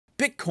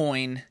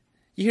Bitcoin,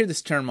 you hear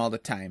this term all the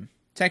time.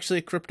 It's actually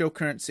a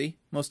cryptocurrency.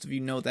 Most of you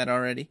know that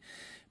already.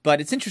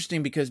 But it's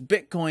interesting because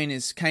Bitcoin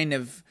is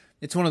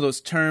it's one of those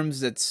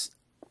terms that's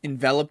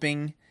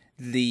enveloping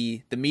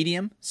the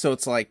medium. So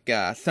it's like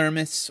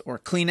thermos or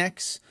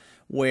Kleenex,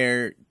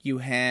 where you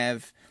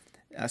have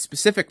a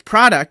specific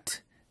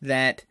product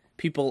that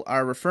people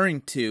are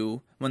referring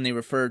to when they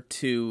refer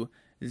to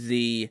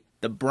the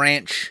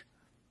branch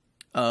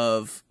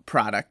of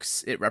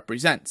products it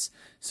represents.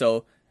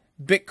 So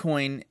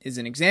Bitcoin is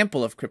an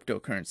example of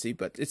cryptocurrency,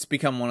 but it's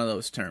become one of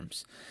those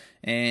terms.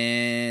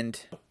 And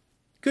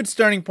good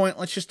starting point,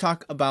 let's just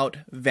talk about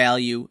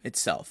value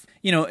itself.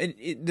 You know,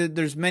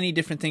 there's many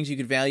different things you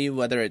could value,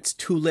 whether it's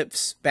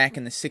tulips back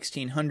in the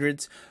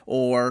 1600s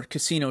or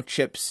casino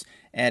chips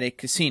at a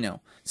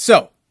casino.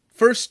 So,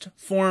 first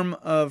form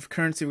of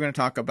currency we're going to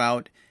talk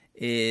about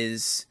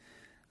is,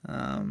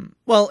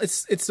 well,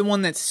 it's the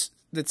one that's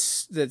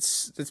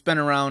been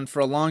around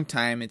for a long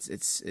time.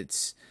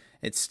 It's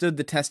stood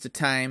the test of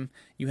time.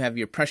 You have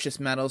your precious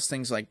metals,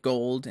 things like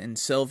gold and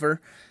silver,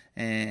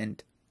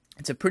 and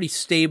it's a pretty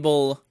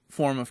stable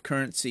form of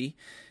currency.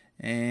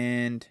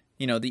 And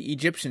you know, the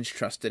Egyptians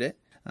trusted it.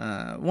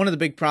 One of the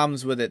big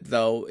problems with it,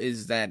 though,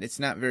 is that it's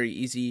not very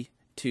easy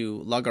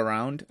to lug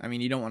around. I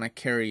mean, you don't want to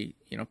carry,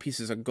 you know,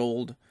 pieces of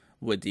gold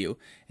with you,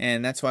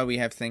 and that's why we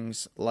have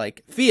things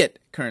like fiat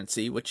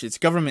currency, which is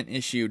government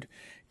issued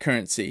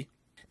currency.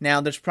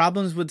 Now, there's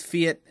problems with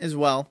fiat as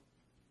well.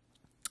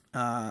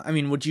 I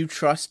mean, would you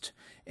trust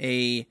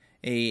a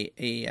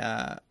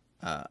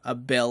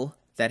bill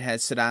that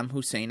has Saddam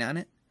Hussein on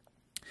it?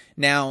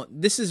 Now,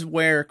 this is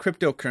where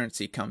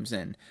cryptocurrency comes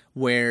in,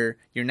 where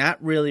you're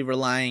not really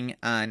relying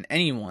on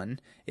anyone.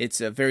 It's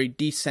a very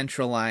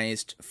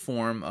decentralized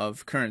form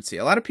of currency.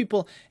 A lot of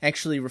people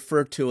actually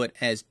refer to it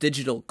as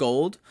digital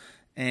gold,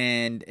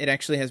 and it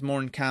actually has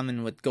more in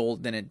common with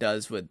gold than it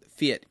does with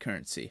fiat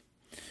currency.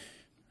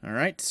 All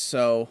right,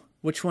 so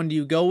which one do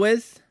you go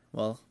with?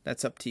 Well,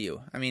 that's up to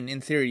you. I mean,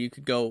 in theory, you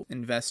could go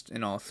invest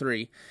in all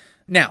three.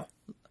 Now,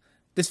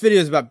 this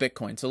video is about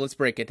Bitcoin, so let's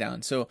break it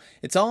down. So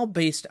it's all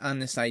based on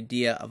this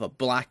idea of a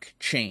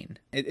blockchain.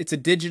 It's a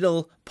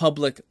digital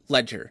public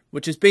ledger,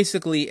 which is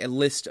basically a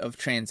list of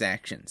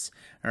transactions,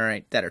 all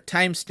right, that are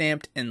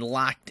time-stamped and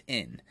locked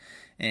in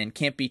and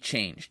can't be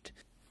changed.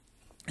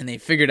 And they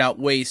figured out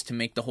ways to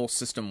make the whole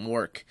system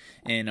work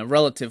in a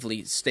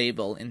relatively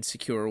stable and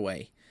secure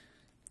way.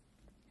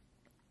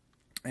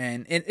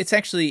 And it's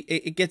actually,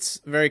 it gets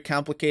very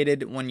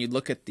complicated when you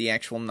look at the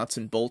actual nuts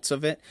and bolts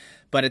of it.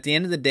 But at the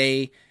end of the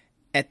day,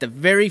 at the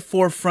very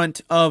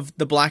forefront of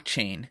the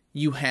blockchain,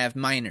 you have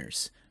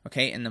miners.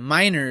 Okay, and the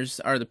miners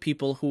are the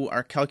people who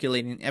are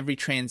calculating every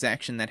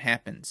transaction that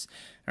happens.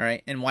 All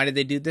right, and why did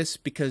they do this?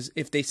 Because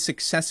if they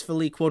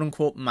successfully, quote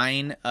unquote,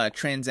 mine a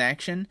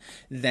transaction,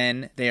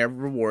 then they are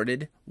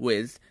rewarded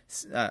with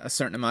a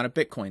certain amount of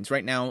bitcoins.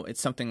 Right now,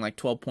 it's something like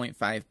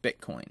 12.5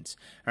 bitcoins.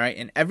 All right,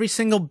 and every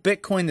single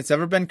bitcoin that's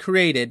ever been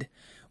created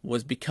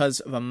was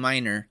because of a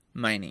miner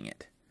mining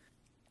it.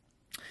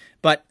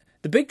 But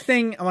the big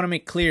thing I want to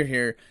make clear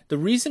here, the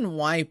reason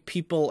why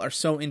people are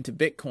so into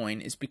Bitcoin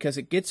is because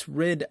it gets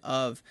rid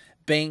of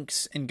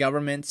banks and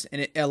governments,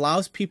 and it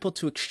allows people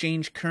to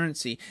exchange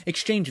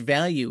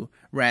value,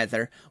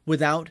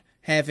 without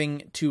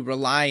having to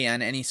rely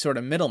on any sort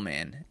of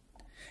middleman.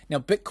 Now,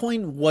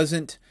 Bitcoin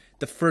wasn't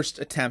the first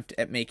attempt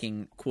at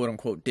making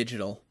quote-unquote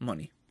digital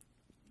money.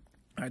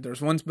 All right, there was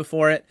ones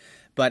before it,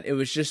 but it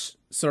was just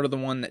sort of the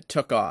one that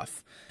took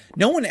off.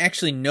 No one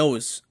actually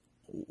knows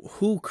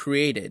who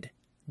created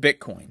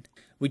Bitcoin.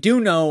 We do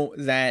know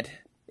that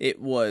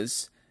it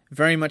was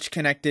very much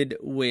connected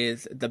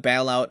with the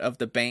bailout of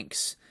the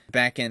banks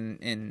back in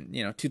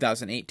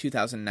 2008,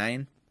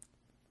 2009,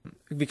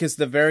 because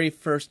the very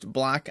first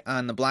block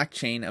on the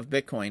blockchain of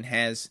Bitcoin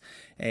has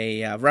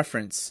a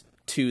reference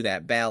to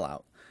that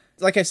bailout.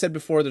 Like I said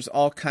before, there's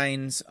all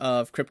kinds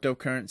of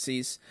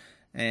cryptocurrencies,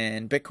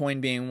 and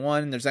Bitcoin being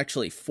one. There's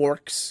actually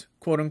forks,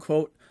 quote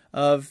unquote,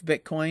 of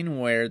Bitcoin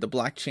where the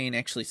blockchain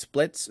actually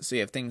splits. So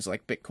you have things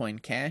like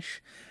Bitcoin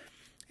Cash.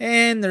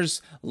 And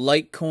there's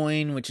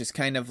Litecoin, which is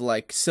kind of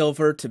like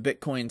silver to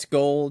Bitcoin's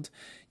gold.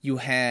 You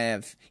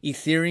have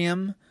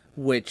Ethereum,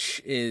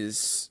 which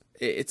it's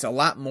a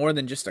lot more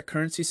than just a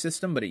currency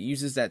system, but it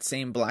uses that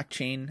same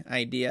blockchain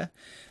idea.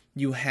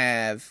 You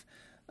have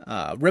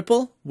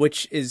Ripple,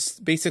 which is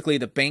basically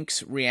the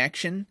bank's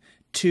reaction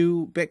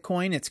to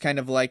Bitcoin. It's kind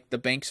of like the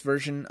bank's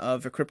version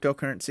of a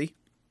cryptocurrency.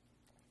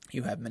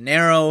 You have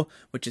Monero,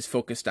 which is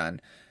focused on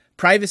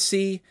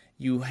privacy.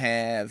 You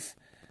have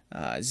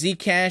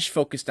Zcash,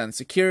 focused on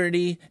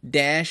security.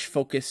 Dash,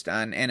 focused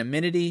on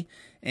anonymity.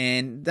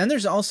 And then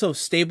there's also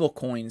stable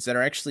coins that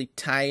are actually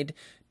tied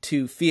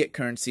to fiat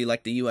currency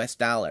like the US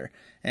dollar.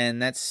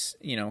 And that's,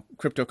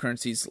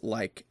 cryptocurrencies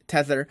like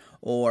Tether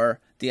or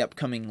the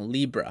upcoming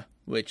Libra,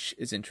 which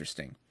is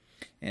interesting.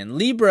 And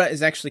Libra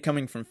is actually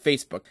coming from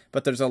Facebook,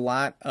 but there's a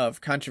lot of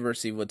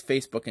controversy with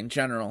Facebook in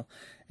general,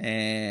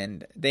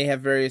 and they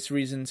have various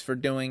reasons for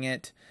doing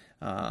it.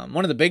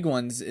 One of the big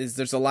ones is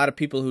there's a lot of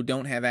people who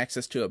don't have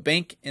access to a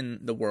bank in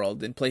the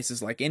world in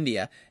places like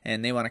India,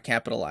 and they want to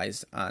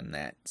capitalize on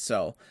that.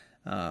 So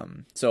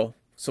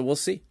we'll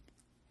see.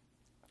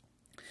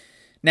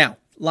 Now,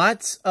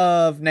 lots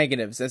of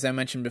negatives, as I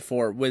mentioned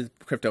before, with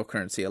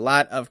cryptocurrency. A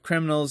lot of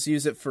criminals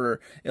use it for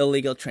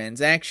illegal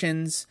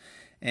transactions,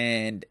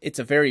 and it's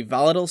a very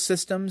volatile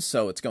system,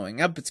 so it's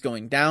going up, it's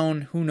going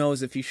down. Who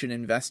knows if you should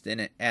invest in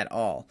it at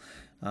all?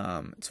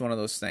 It's one of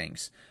those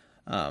things.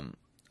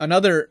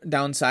 Another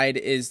downside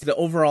is the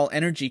overall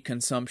energy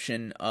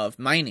consumption of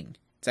mining.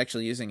 It's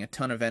actually using a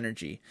ton of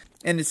energy.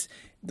 And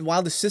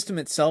while the system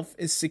itself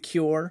is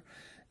secure,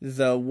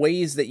 the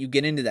ways that you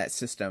get into that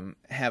system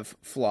have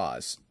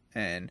flaws.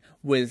 And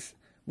with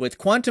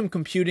quantum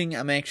computing,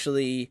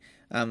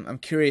 I'm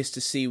curious to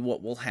see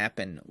what will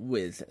happen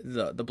with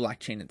the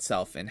blockchain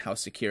itself and how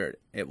secure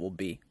it will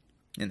be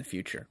in the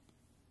future.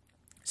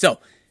 So,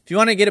 if you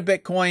want to get a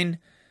Bitcoin,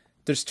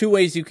 there's two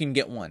ways you can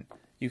get one.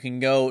 You can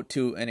go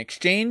to an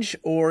exchange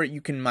or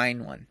you can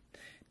mine one.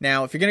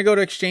 Now, if you're going to go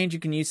to exchange, you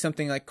can use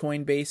something like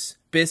Coinbase.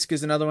 Bisq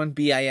is another one,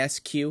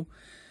 BISQ.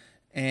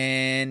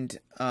 And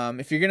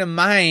if you're going to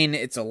mine,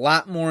 it's a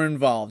lot more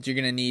involved. You're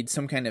going to need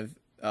some kind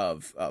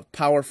of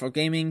powerful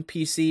gaming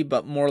PC,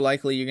 but more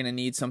likely you're going to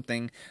need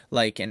something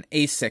like an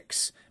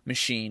ASICs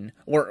machine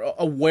or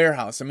a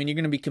warehouse. I mean, you're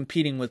going to be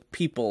competing with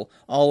people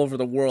all over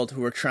the world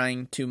who are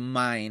trying to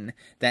mine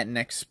that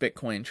next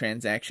Bitcoin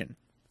transaction.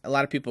 A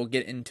lot of people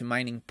get into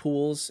mining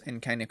pools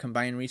and kind of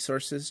combine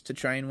resources to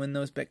try and win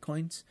those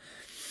Bitcoins.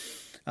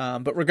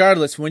 But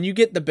regardless, when you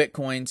get the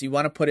Bitcoins, you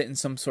want to put it in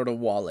some sort of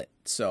wallet.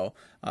 So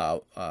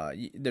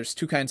there's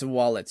two kinds of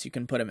wallets. You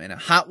can put them in a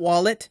hot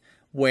wallet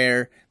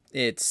where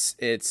it's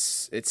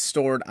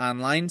stored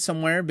online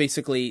somewhere.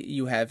 Basically,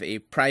 you have a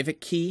private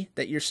key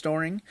that you're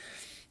storing.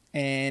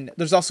 And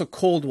there's also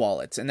cold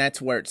wallets, and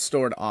that's where it's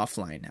stored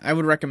offline. I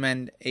would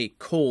recommend a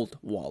cold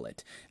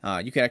wallet.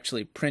 You could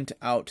actually print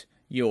out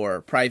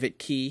your private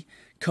key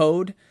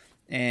code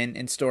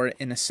and store it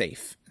in a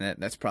safe.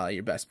 That's probably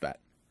your best bet.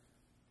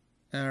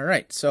 All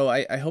right, so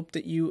I hope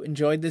that you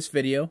enjoyed this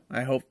video.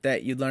 I hope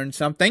that you learned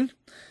something.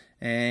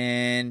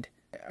 And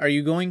are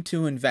you going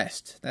to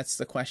invest? That's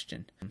the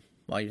question.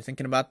 While you're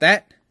thinking about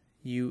that,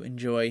 you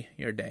enjoy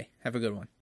your day. Have a good one.